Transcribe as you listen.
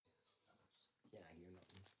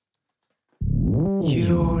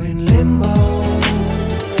You're in limbo.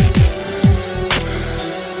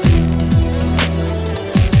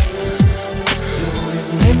 You're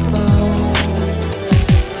in limbo.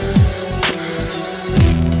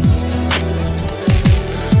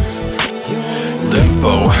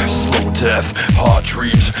 Limbo, slow death, hot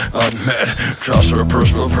dreams unmet. Trials for a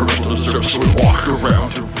personal purpose to serve, so we walk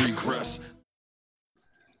around to regress.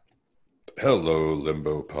 Hello,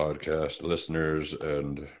 Limbo podcast listeners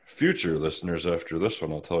and future listeners. After this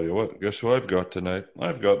one, I'll tell you what. Guess who I've got tonight?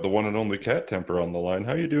 I've got the one and only Cat Temper on the line.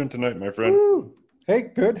 How you doing tonight, my friend? Woo. Hey,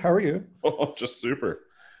 good. How are you? Oh, just super.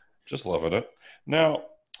 Just loving it. Now,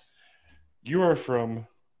 you are from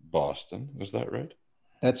Boston, is that right?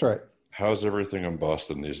 That's right. How's everything in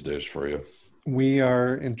Boston these days for you? We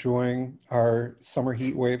are enjoying our summer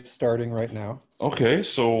heat wave starting right now. Okay,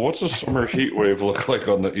 so what's a summer heat wave look like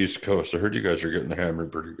on the East Coast? I heard you guys are getting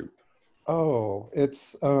hammered pretty good. Oh,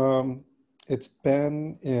 it's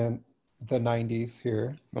been in the 90s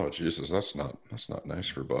here. Oh, Jesus, that's not nice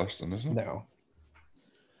for Boston, is it? No.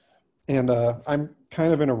 And I'm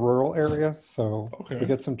kind of in a rural area, so Okay. we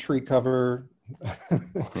get some tree cover. I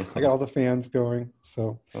got all the fans going,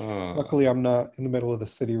 so luckily I'm not in the middle of the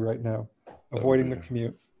city right now, avoiding the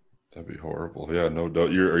commute. That'd be horrible. Yeah, no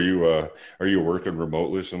doubt. Are you working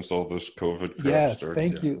remotely since all this COVID crap Yes, started?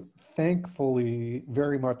 thank you. Thankfully,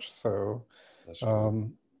 very much so. That's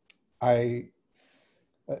cool.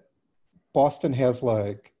 Boston has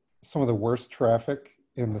like some of the worst traffic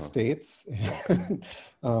in the States.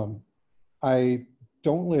 I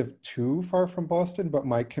don't live too far from Boston, but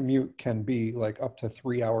my commute can be like up to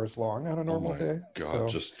 3 hours long on a normal day. God,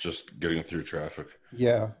 just getting through traffic.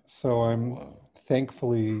 Yeah, so I'm Wow.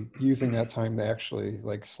 thankfully using that time to actually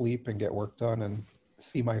like sleep and get work done and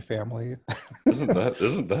see my family. Isn't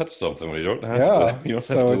that something? You don't have Yeah, to. You don't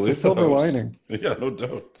so have to it's a leave silver the house. lining. Yeah, no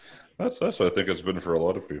doubt. That's what I think it's been for a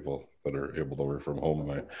lot of people that are able to work from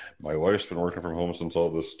home. My wife's been working from home since all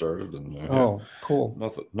this started, and Oh, cool.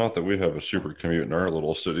 not that we have a super commute in our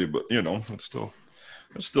little city, but it's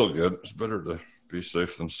still good. It's better to be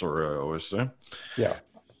safe than sorry, I always say. Yeah,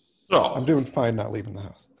 So I'm doing fine not leaving the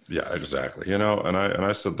house. yeah, exactly. And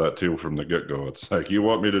I said that too from the get-go. It's like, you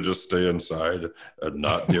want me to just stay inside and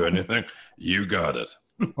not do anything? You got it.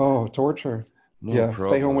 Oh, torture. No Yeah, problem.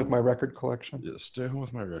 stay home with my record collection. Yeah, stay home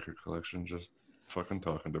with my record collection, just fucking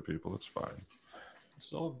talking to people. It's fine.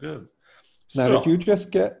 It's all good. Now, So, did you just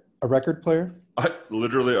get a record player? I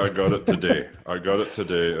got it today. I got it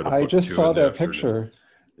today. At I about just 2 saw in the that afternoon. picture.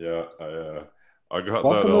 Yeah, I got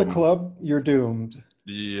Welcome that to the club. You're doomed.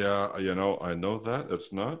 Yeah, I know that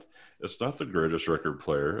it's not the greatest record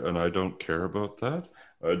player, and I don't care about that.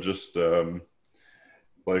 I just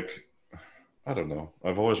like I don't know.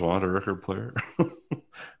 I've always wanted a record player,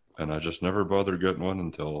 and I just never bothered getting one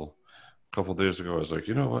until a couple days ago. I was like,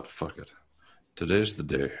 you know what? Fuck it. Today's the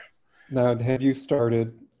day. Now, have you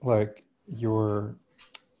started like your,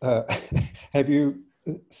 uh, have you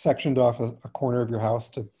sectioned off a corner of your house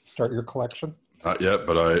to start your collection? Not yet,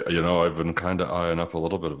 but I've been kind of eyeing up a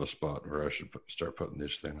little bit of a spot where I should start putting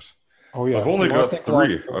these things. Oh, yeah. I've only You wanna got think a lot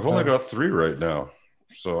three. about I've only that. got three right now,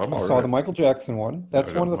 so I'm I all saw right. the Michael Jackson one.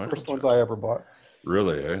 That's I got one of the Michael first ones Jackson. I ever bought.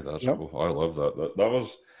 Really, eh? That's Yep. cool. I love that.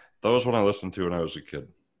 That was when I listened to when I was a kid.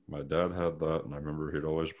 My dad had that, and I remember he'd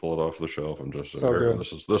always pull it off the shelf and just say, So "Here, good.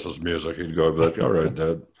 this is music." He'd go like, "All right,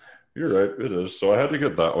 Dad, you're right, it is." So I had to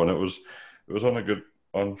get that one. It was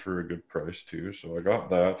on for a good price too. So I got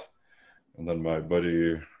that, and then my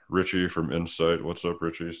buddy Richie from Insight, what's up,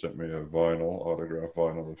 Richie, sent me a autograph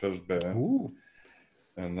vinyl of his band, Ooh.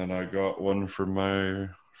 and then I got one for my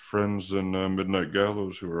friends in Midnight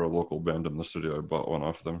Gallows, who are a local band in the city. I bought one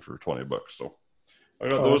off them for $20. So I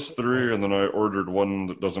got those That's three, cool. and then I ordered one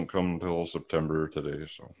that doesn't come until September today,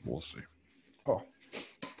 so we'll see. Oh,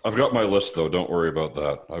 I've got my list, though. Don't worry about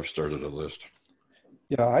that. I've started a list.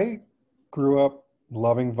 yeah. I grew up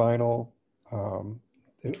loving vinyl.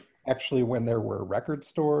 Actually, when there were record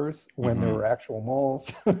stores, when there were actual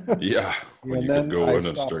malls. Yeah, when And you could then go I in and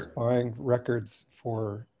stopped start. buying records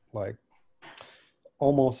for like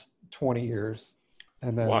almost 20 years.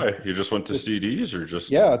 And then, Why? You just went to just- CDs or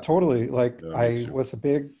just? yeah, totally. Like Yeah, me I too. was a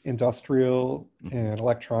big industrial and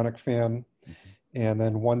electronic fan. And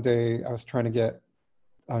then one day I was trying to get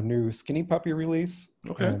a new Skinny Puppy release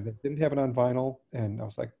Okay. and they didn't have it on vinyl. And I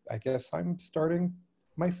was like, I guess I'm starting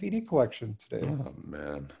my CD collection today. Oh,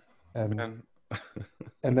 man. And Man.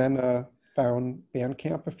 and then found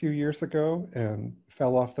Bandcamp a few years ago and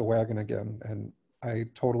fell off the wagon again. And I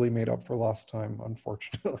totally made up for lost time,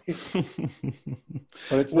 unfortunately.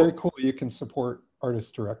 But it's very cool. You can support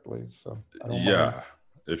artists directly. So I don't mind. Yeah.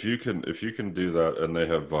 If you can do that and they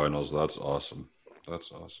have vinyls, that's awesome.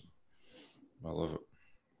 That's awesome. I love it.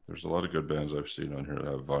 There's a lot of good bands I've seen on here that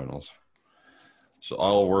have vinyls. So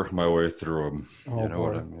I'll work my way through them. Oh, You know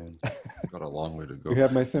what boy. I mean? Got a long way to go. You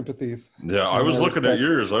have my sympathies. Yeah, I and was my looking at respect.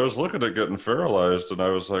 yours. I was looking at getting feralized, and I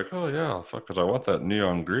was like, oh, yeah, fuck, because I want that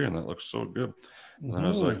neon green. That looks so good. And then I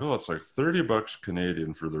was like, Mhm. oh, it's like $30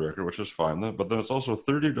 Canadian for the record, which is fine. But then it's also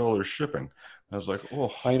 $30 shipping. I was like,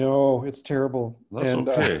 oh, I know, it's terrible. that's And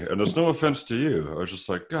okay. And it's no offense to you. I was just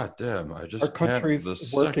like, God damn, I our just can't country's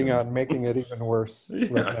this working second. on making it even worse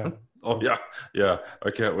right Yeah. now. Oh, yeah. Yeah.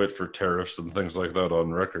 I can't wait for tariffs and things like that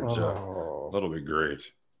on records. Yeah. Oh, That'll be great.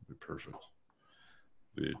 Be perfect.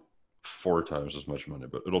 Be 4 times as much money,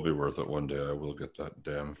 but it'll be worth it one day. I will get that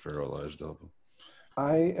damn feralized album.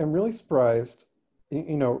 I am really surprised.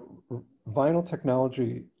 You know, vinyl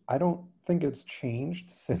technology, I don't think it's changed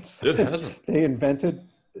since It hasn't. they invented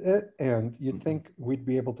it. And you'd Mhm. think we'd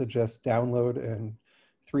be able to just download and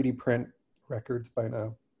 3D print records by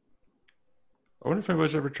now. I wonder if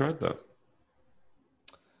anybody's ever tried that.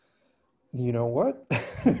 You know what?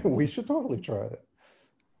 We should totally try it.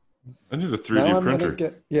 I need a Now 3D I'm gonna printer.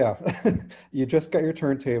 get, yeah. You just got your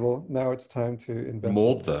turntable. Now it's time to invest.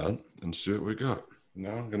 Mold that and see what we got.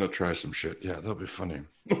 Now I'm gonna try some shit. Yeah, that'll be funny.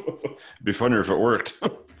 It'd be funnier if it worked.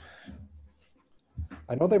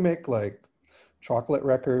 I know they make like chocolate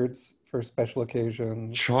records for special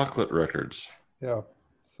occasions. Chocolate records. Yeah.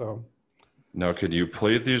 So Now, can you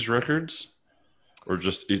play these records or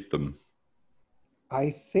just eat them? I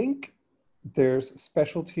think there's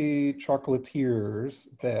specialty chocolatiers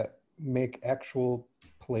that make actual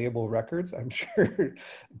playable records. I'm sure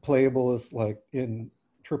playable is like in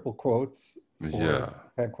triple quotes for Yeah.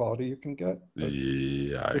 bad quality you can get. But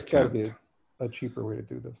Yeah, I there's got to can't. be a cheaper way to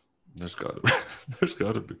do this. There's got to be. There's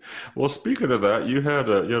got to be. Well, speaking of that, you had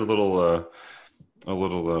a little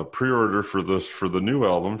pre-order for the new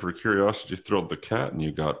album for Curiosity Thrilled the Cat, and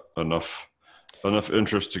you got enough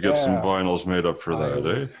interest to get some Yeah, vinyls made up for I that,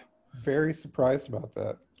 eh? was very surprised about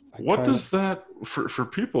that. I What kind does of, that for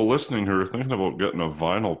people listening who are thinking about getting a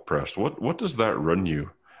vinyl pressed? What does that run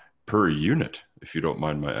you per unit, if you don't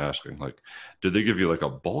mind my asking? Like, do they give you like a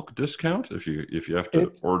bulk discount if you have to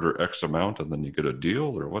it order X amount and then you get a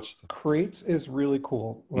deal, or what's the? Crates is really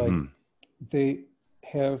cool. Like Mhm. they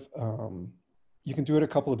have, you can do it a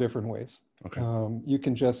couple of different ways. Okay. You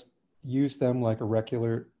can just use them like a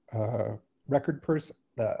regular record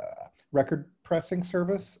uh, record pressing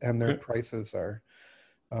service, and their Okay. prices are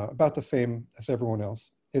about the same as everyone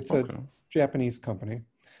else. It's a Okay. Japanese company,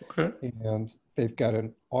 Okay. and they've got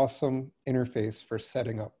an awesome interface for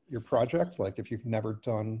setting up your project. Like if you've never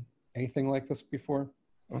done anything like this before,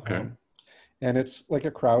 Okay. and it's like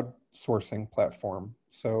a crowdsourcing platform.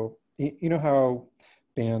 So you know how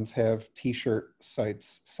bands have T-shirt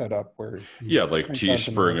sites set up where you Yeah, like print on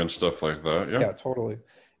Teespring demand. and stuff like that. Yeah. Yeah, totally.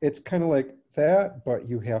 It's kind of like that, but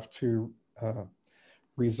you have to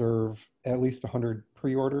reserve at least 100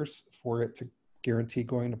 pre-orders for it to guarantee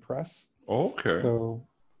going to press. Okay. So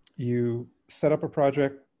you set up a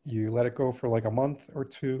project, you let it go for like a month or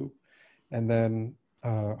two, and then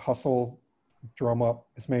hustle, drum up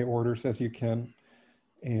as many orders as you can,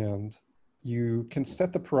 and you can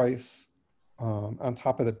set the price on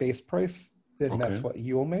top of the base price, and that's Okay. what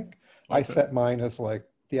you'll make. I Okay. set mine as like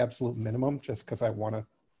the absolute minimum just because I want to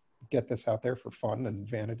get this out there for fun and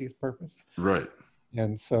vanity's purpose. Right.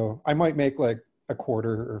 And so I might make like a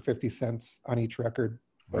quarter or 50 cents on each record,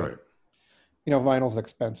 but Right. you know, vinyl's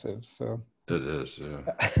expensive. So It is. Yeah.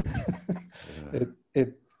 Yeah.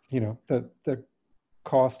 it, you know, the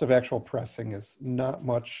cost of actual pressing is not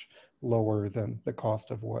much lower than the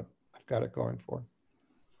cost of what I've got it going for.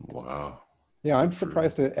 Wow. Yeah, I'm Good for you.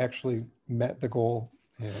 surprised it actually met the goal.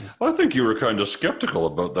 And I think you were kind of skeptical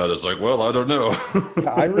about that. It's like, well, I don't know.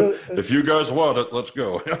 yeah, I really, If you guys want it, let's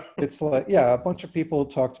go. it's like, yeah, a bunch of people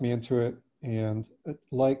talked me into it. And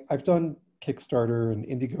like I've done Kickstarter and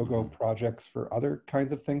Indiegogo Mhm. projects for other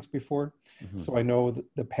kinds of things before. Mhm. So I know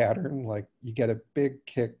the pattern, like you get a big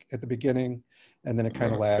kick at the beginning and then it And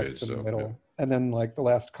kind then of it lags fades in the out, middle. yeah. And then like the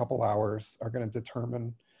last couple hours are going to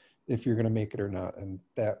determine if you're going to make it or not. And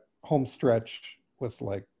that home stretch was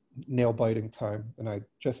like nail biting time. And I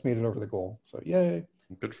just made it over the goal. So yay.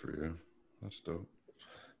 Good for you. That's dope.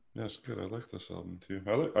 Yeah, it's good. I like this album too.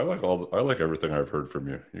 I like everything I've heard from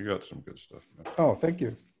you. You got some good stuff, man. Oh, thank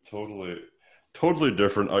you. Totally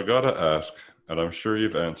different. I gotta ask, and I'm sure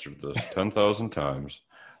you've answered this 10,000 times.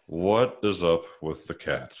 What is up with the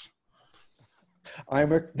cats?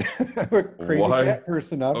 I'm a, I'm a crazy Why? cat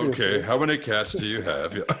person, obviously. Okay, how many cats do you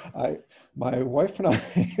have? Yeah. My wife and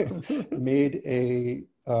I made a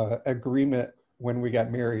agreement when we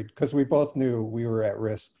got married because we both knew we were at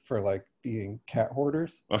risk for like being cat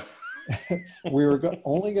hoarders. We were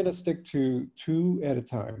only going to stick to 2 at a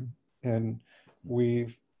time, and we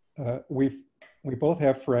both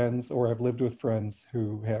have friends, or have lived with friends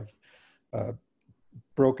who have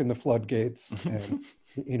broken the floodgates and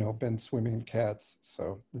been swimming in cats.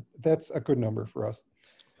 So that's a good number for us.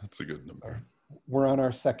 That's a good number. We're on our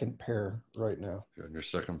 2nd pair right now. You're on your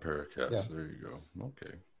 2nd pair of cats. Yeah. There you go.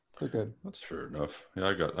 Okay, They're good. that's fair enough. Yeah,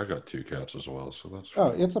 I got 2 cats as well, so that's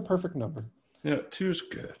Oh, fine. it's a perfect number. Yeah, 2's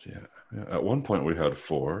good. Yeah. At one point we had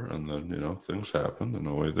 4, and then things happen and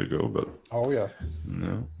away they go. But Oh yeah,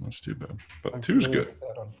 no, that's too bad. But I'm 2's familiar good. with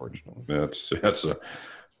that, unfortunately.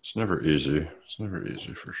 It's never easy. It's never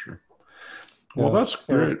easy for sure. Well, Yeah, that's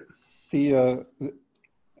so great.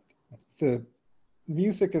 The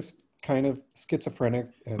music is kind of schizophrenic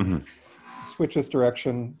and Mhm. switches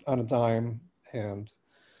direction on a dime, and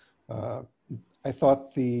I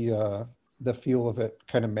thought the feel of it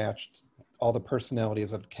kind of matched all the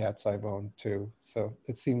personalities of the cats I've owned too. So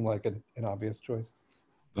it seemed like an obvious choice.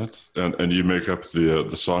 That's and you make up the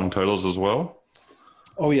song titles as well.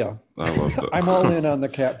 Oh yeah, I love that. I'm all in on the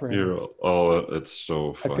cat brand. It's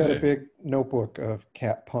so funny. I've got a big notebook of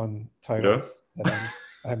cat pun titles that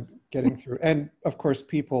I'm getting through, and of course,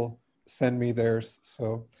 people send me theirs.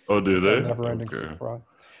 So Oh, do a they? never-ending Okay. supply.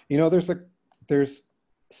 There's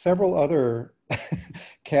several other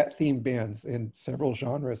cat-themed bands in several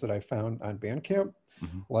genres that I found on Bandcamp,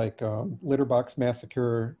 Mhm. like Litterbox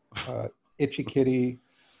Massacre, Itchy Kitty.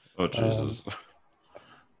 Oh, Jesus.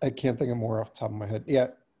 I can't think of more off the top of my head. Yeah,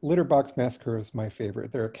 Litterbox Massacre is my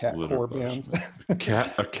favorite. They're a cat core band. A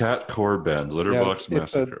cat core band, Yeah, Litterbox it's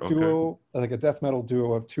Massacre. a duo, like a death metal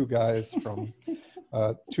duo of 2 guys from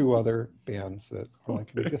 2 other bands that are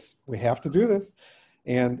like, we have to do this.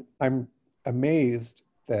 And I'm amazed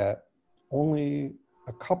that only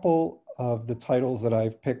a couple of the titles that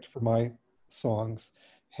I've picked for my songs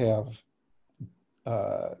have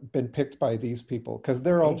been picked by these people, because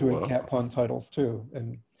they're all doing wow. cat pun titles too.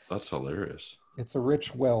 And That's hilarious. it's a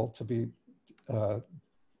rich well to be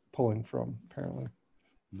pulling from, apparently.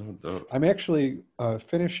 No doubt. I'm actually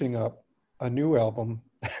finishing up a new album.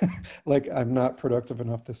 Like, I'm not productive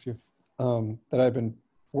enough this year, that I've been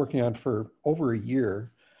working on for over a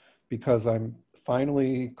year, because I'm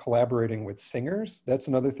finally collaborating with singers. That's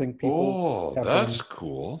another thing people have that's been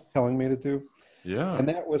cool. telling me to do. Yeah. And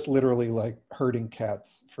that was literally like herding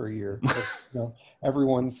cats for a year. 'Cause,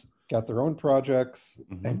 everyone's got their own projects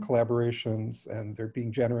and collaborations, and they're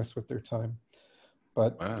being generous with their time.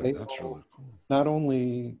 But Man, they that's all really cool. not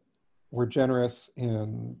only were generous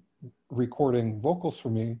in recording vocals for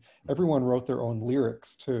me, everyone wrote their own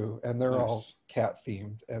lyrics too, and they're all Nice. cat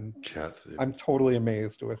themed. And Cat theme. I'm totally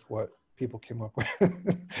amazed with what people came up with.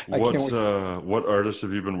 I can't wait. What artists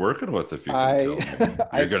have you been working with, if you can I- tell me?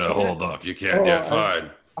 I You're gonna can't. hold up. You can't Oh, yet.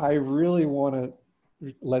 Fine. I really want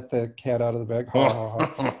to let the cat out of the bag.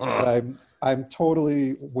 But I'm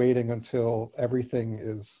totally waiting until everything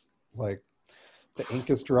is like, the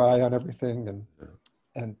ink is dry on everything,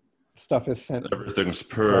 and stuff is sent to Everything's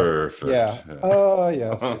perfect. Yeah. Oh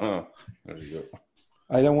yes. There you go.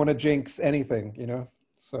 I don't want to jinx anything,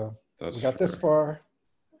 So That's we got this fair. far.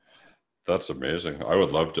 That's amazing. I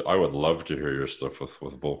would love to hear your stuff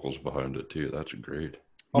with vocals behind it too. That's great.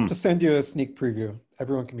 I'll have to send you a sneak preview.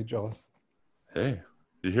 Everyone can be jealous. Hey,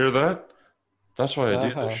 you hear that? That's why I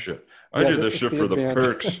do Uh-huh. this shit. I Yeah, do this this is shit the for the advantage.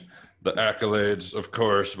 perks, the accolades, of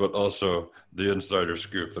course, but also the insider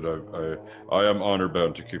scoop that I am honor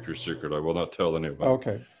bound to keep your secret. I will not tell anyone.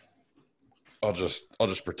 Okay. I'll just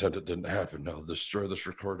pretend it didn't happen. I'll destroy this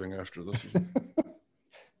recording after this.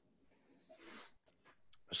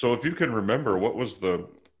 So if you can remember, what was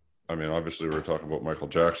obviously we were talking about Michael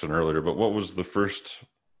Jackson earlier, but what was the first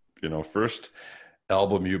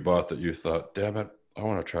album you bought that you thought, damn it, I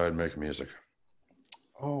want to try and make music?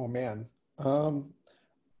 Oh man.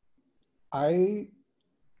 I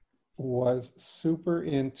was super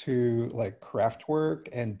into like Kraftwerk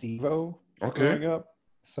and Devo growing up.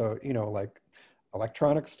 So, like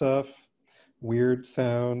electronic stuff, weird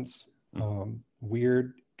sounds,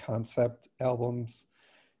 weird concept albums.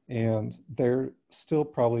 And they're still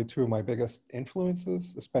probably 2 of my biggest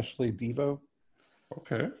influences, especially Devo.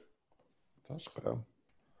 Okay. That's cool. So,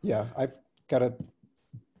 yeah,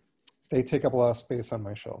 they take up a lot of space on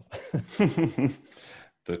my shelf.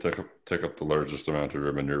 They take up the largest amount of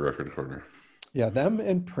room in your record corner. Yeah, them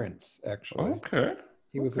and Prince, actually. Okay.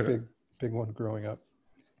 He was a big one growing up.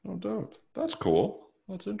 No doubt. That's cool.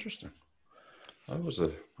 That's interesting. I'm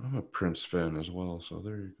a Prince fan as well, so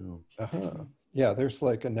there you go. Uh-huh. Yeah, there's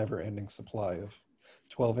like a never-ending supply of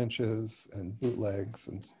 12 inches and bootlegs,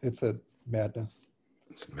 and it's a madness.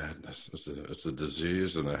 It's madness. It's a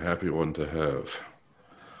disease and a happy one to have.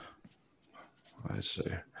 I see.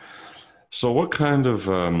 So what kind of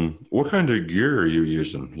gear are you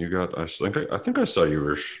using? You got I think I saw you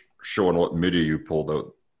were showing what MIDI you pulled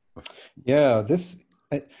out. Yeah,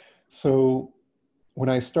 so when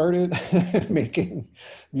I started making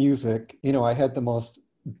music, I had the most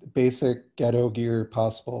basic ghetto gear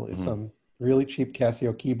possible. Hmm. Some really cheap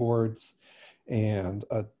Casio keyboards and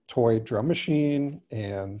a toy drum machine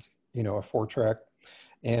and, a 4-track.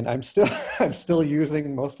 And I'm still I'm still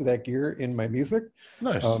using most of that gear in my music.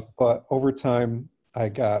 Nice. But over time, I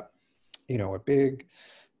got, a big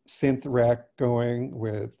synth rack going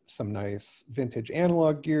with some nice vintage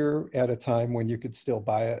analog gear at a time when you could still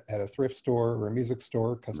buy it at a thrift store or a music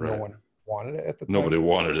store because no Right. one wanted it at the time. Nobody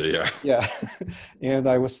wanted it. Yeah. Yeah. And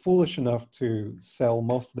I was foolish enough to sell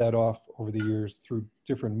most of that off over the years through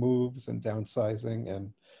different moves and downsizing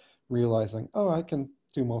and realizing, oh, I can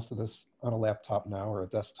do most of this on a laptop now or a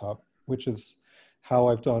desktop, which is how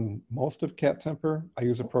I've done most of Cat Temper. I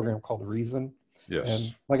use a program called Reason. Yes.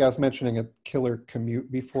 And like I was mentioning a killer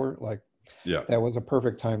commute before, like Yeah. that was a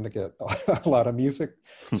perfect time to get a lot of music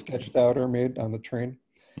sketched out or made on the train.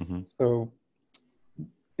 Hmm. So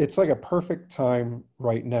it's like a perfect time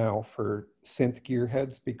right now for synth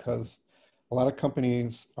gearheads because a lot of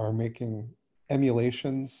companies are making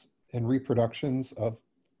emulations and reproductions of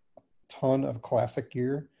a ton of classic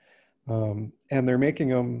gear. And they're making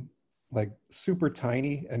them like super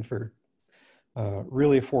tiny and for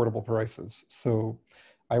really affordable prices. So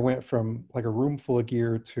I went from like a room full of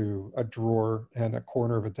gear to a drawer and a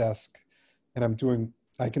corner of a desk, and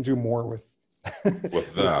I can do more with With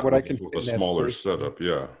with that, what I can fit with a in that smaller space. setup,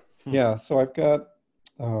 yeah. Hmm. Yeah, so I've got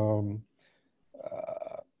um,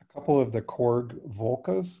 a couple of the Korg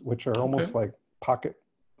Volcas, which are Okay. almost like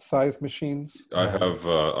pocket-sized machines. I have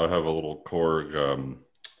a little Korg.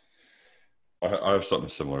 I have something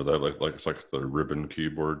similar. That like it's like the ribbon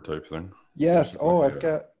keyboard type thing, Yes. basically. Oh, I've Yeah.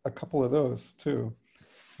 got a couple of those too.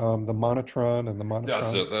 The Monotron and the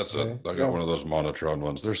That's Monotron it. That's it. A. I got Yeah. one of those Monotron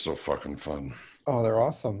ones. They're so fucking fun. Oh, they're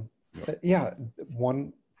awesome. Yeah. Yeah,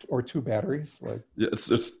 one or two batteries. Like, Yeah,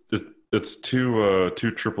 it's two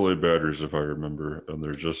AAA batteries if I remember, and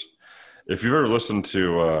they're just if you've ever listened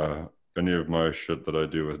to any of my shit that I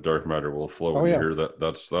do with Dark Matter Will Flow, oh and you yeah. hear that,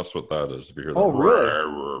 that's what that is. If you hear that Oh, really? rah,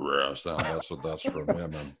 rah, rah sound, that's what that's from. Yeah,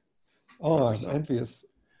 man, Oh, I'm 100%. envious.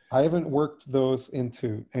 I haven't worked those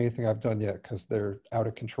into anything I've done yet because they're out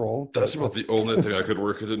of control. That's But about the only thing I could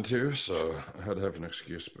work it into, so I had to have an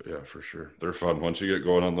excuse. But yeah, for sure, they're fun. Once you get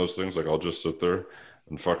going on those things, like I'll just sit there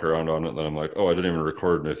and fuck around on it, and then I'm like, oh, I didn't even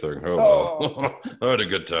record anything. Oh oh, well, I had a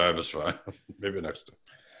good time. It's fine. Maybe next time.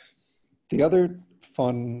 the other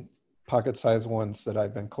fun pocket-sized ones that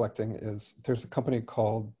I've been collecting is there's a company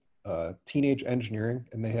called Teenage Engineering,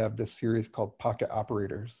 and they have this series called Pocket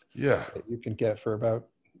Operators Yeah. that you can get for about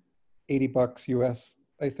 $80 US,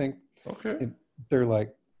 I think. Okay. And they're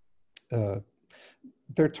like uh,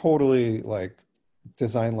 they're totally like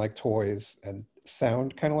designed like toys and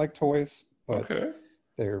sound kind of like toys, but Okay.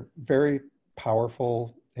 they're very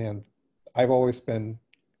powerful. And I've always been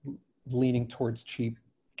leaning towards cheap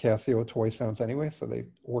Casio toy sounds anyway, so they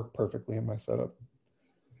work perfectly in my setup.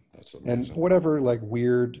 That's And amazing. whatever like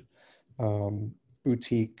weird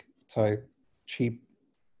boutique type cheap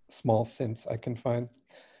small synths I can find.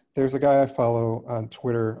 There's a guy I follow on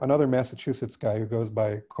Twitter, another Massachusetts guy who goes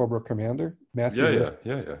by Cobra Commander, Matthew Yeah, yeah, List.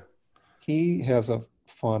 yeah, yeah. He has a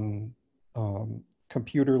fun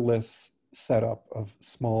computerless setup of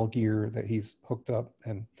small gear that he's hooked up,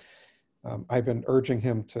 and I've been urging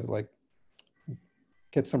him to like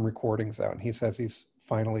get some recordings out. And he says he's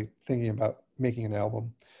finally thinking about making an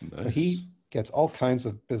album, but Nice. he gets all kinds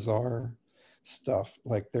of bizarre stuff.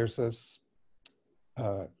 Like there's this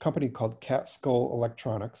company called Cat Skull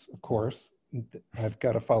Electronics, of course. I've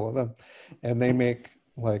got to follow them. And they make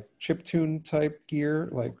like chiptune type gear,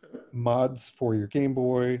 like mods for your Game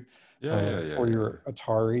Boy, Yeah, yeah, yeah, for yeah, yeah. your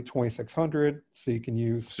Atari 2600. So you can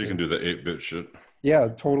use So you can do the 8-bit shit. yeah,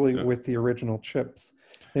 totally Yeah. with the original chips.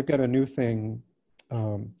 They've got a new thing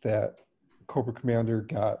that Cobra Commander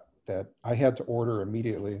got that I had to order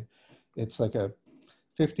immediately. It's like a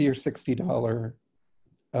 $50 or $60.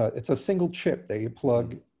 It's a single chip that you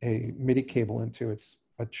plug a MIDI cable into. It's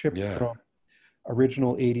a chip Yeah. from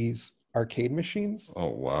original 80s arcade machines. Oh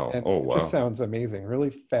wow. And Oh it just wow. sounds amazing. Really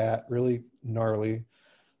fat, really gnarly.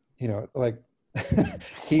 Like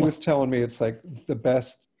he was telling me it's like the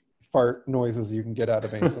best fart noises you can get out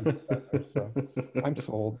of any synthesizer. So I'm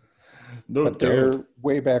sold. No But doubt. they're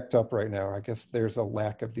way backed up right now. I guess there's a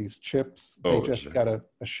lack of these chips. They Oh, just got a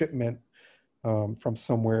shipment from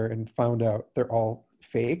somewhere and found out they're all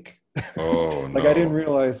fake. Oh Like I didn't no,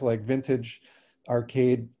 realize like vintage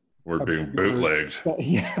arcade. we're being obscure- bootlegged.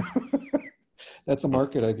 Yeah, that's a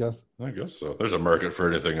market, I guess. I guess so. There's a market for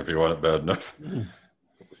anything if you want it bad enough. Mm.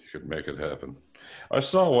 You could make it happen. I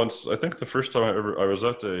saw once. I think the first time I was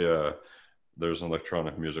at a there's an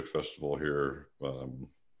electronic music festival here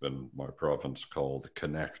in my province called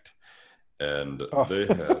Connect, and Oh, they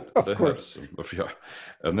had of they had course. some yeah,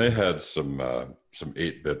 and they had some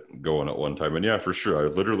 8-bit going at one time, and yeah, for sure, I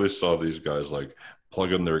literally saw these guys like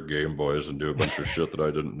plug in their Game Boys and do a bunch of shit that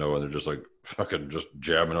I didn't know, and they're just like fucking just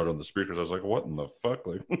jamming out on the speakers. I was like, what in the fuck?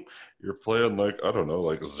 Like you're playing like I don't know,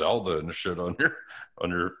 like Zelda and shit on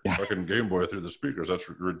your fucking Game Boy through the speakers. That's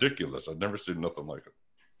ridiculous. I've never seen nothing like it.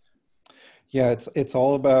 Yeah, it's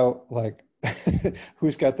all about like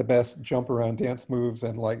who's got the best jump around dance moves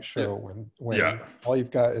and light show when Yeah. all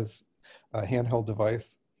you've got is a handheld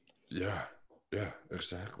device. Yeah, yeah,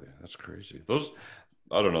 exactly. That's crazy. Those,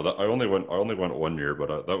 I don't know. That I only went 1 year,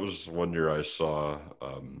 but that was 1 year I saw.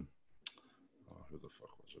 Oh, who the fuck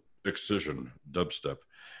was it? Excision dubstep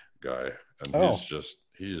guy, and Oh.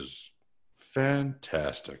 he's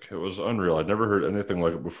fantastic. It was unreal. I'd never heard anything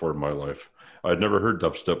like it before in my life. I'd never heard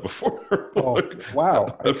dubstep before. Oh, Like,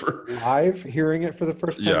 wow. ever. Live hearing it for the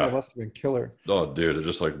first time, Yeah. that must have been killer. Oh, dude, it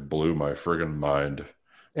just like blew my friggin' mind.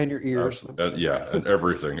 And your ears. Absolutely. Yeah, and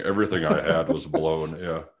everything I had was blown.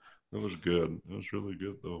 Yeah, it was good. It was really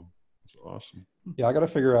good though. It's awesome. Yeah, I got to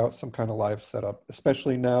figure out some kind of live setup,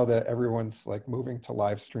 especially now that everyone's like moving to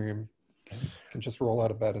live stream. Can just roll out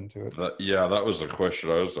of bed and do it. That was the question.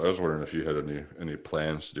 I was wondering if you had any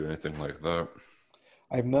plans to do anything like that.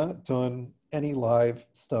 I've not done any live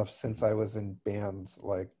stuff since I was in bands,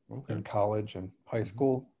 like Okay. in college and high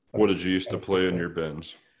school. What did you used to play in your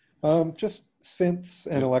bands? Just synths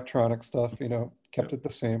and Yeah. electronic stuff, kept Yeah. it the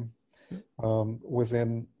same. Yeah. Was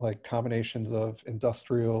in like combinations of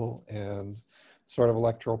industrial and sort of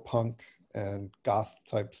electro punk and goth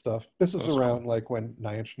type stuff. This is That's around like when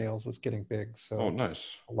Nine Inch Nails was getting big. So Oh,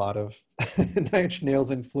 nice. a lot of Nine Inch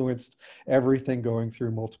Nails influenced everything going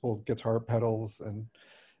through multiple guitar pedals and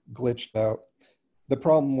glitched out. The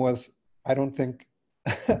problem was, I don't think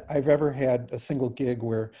I've ever had a single gig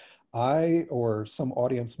where I or some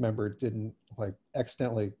audience member didn't like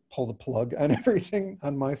accidentally pull the plug on everything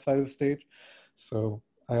on my side of the stage. So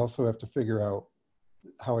I also have to figure out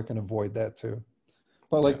how I can avoid that too.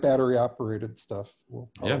 But like battery operated stuff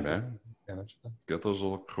will Yeah, probably man. manage that. Get those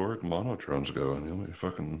little Korg monotrons going. You'll be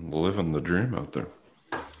fucking living the dream out there.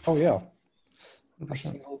 Oh yeah. A 100%.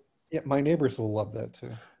 single, yeah, my neighbors will love that too.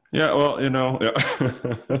 Yeah, well, yeah.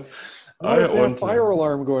 What is at that one fire time-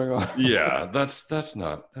 alarm going on? Yeah, that's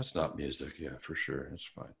not music. Yeah, for sure, it's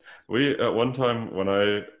fine. We at one time when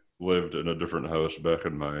I lived in a different house back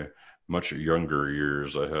in my much younger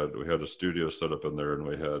years, we had a studio set up in there, and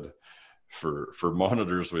we had for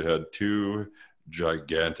monitors we had two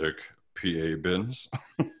gigantic PA bins.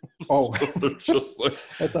 Oh, So they're just like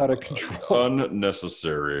that's out of control.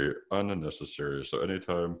 unnecessary. So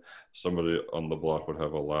anytime somebody on the block would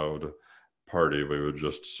have a loud party, we would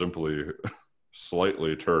just simply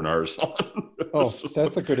slightly turn ours on. It Oh, was just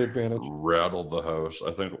that's a like good advantage. rattled the house.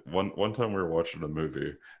 I think one time we were watching a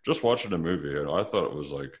movie, and I thought it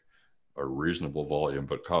was like a reasonable volume,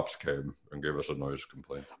 but cops came and gave us a noise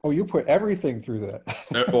complaint. Oh, you put everything through that.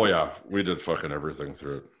 Oh yeah, we did fucking everything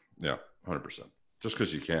through it. Yeah, 100%. Just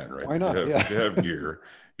because you can, right? Why not? If you have gear,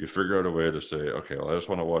 you figure out a way to say, okay, well, I just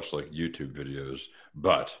want to watch like YouTube videos,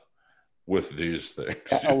 but with these things.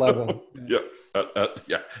 At you know? 11. Yeah.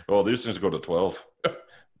 Yeah. Well, these things go to 12.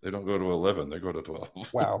 They don't go to 11. They go to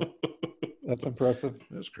 12. Wow. That's impressive.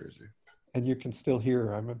 That's crazy. And you can still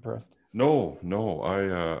hear. I'm impressed. No.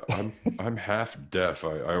 I'm half deaf.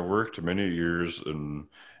 I worked many years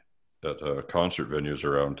at concert venues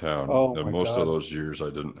around town, Oh, and my most God. of those years I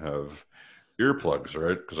didn't have earplugs,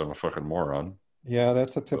 right? Because I'm a fucking moron. Yeah,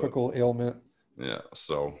 that's a typical ailment. Yeah,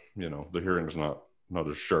 so the hearing's not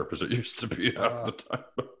as sharp as it used to be half the time.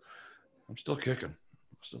 But I'm still kicking.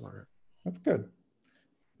 I'm still all right. That's good.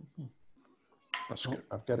 That's Oh, good.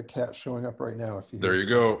 I've got a cat showing up right now. If you There hear you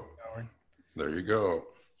go. something. There you go.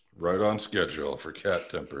 Right on schedule for cat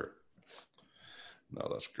temper. No,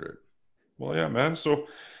 that's great. Well, yeah, man. So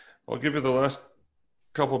I'll give you the last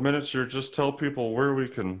couple minutes here. Just tell people where we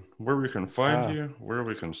can find you, where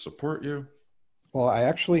we can support you. Well, I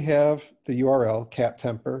actually have the URL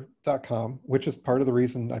cattemper.com, which is part of the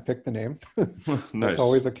reason I picked the name. Nice. That's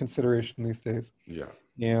always a consideration these days. Yeah.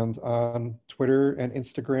 And on Twitter and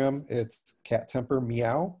Instagram, it's cattemper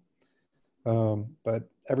meow. But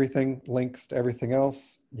everything links to everything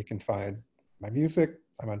else. You can find my music.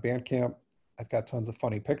 I'm on Bandcamp. I've got tons of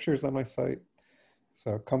funny pictures on my site.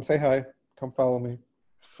 So come say hi. Come follow me.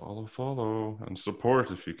 Follow, and support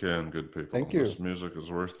if you can, good people. Thank you. This music is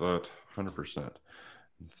worth that 100%.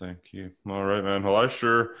 Thank you. All right, man. Well, I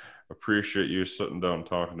sure appreciate you sitting down and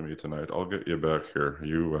talking to me tonight. I'll get you back here.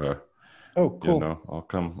 Oh,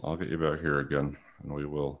 cool. I'll get you back here again, and we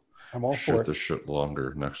will I'm all for shoot it. this shit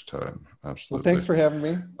longer next time. Absolutely. Well, thanks for having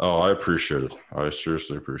me. Oh, I appreciate it. I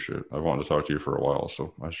seriously appreciate it. I've wanted to talk to you for a while,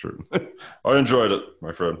 so I enjoyed it,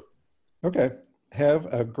 my friend. Okay.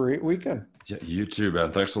 Have a great weekend. Yeah, you too,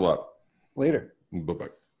 man. Thanks a lot. Later. Bye-bye.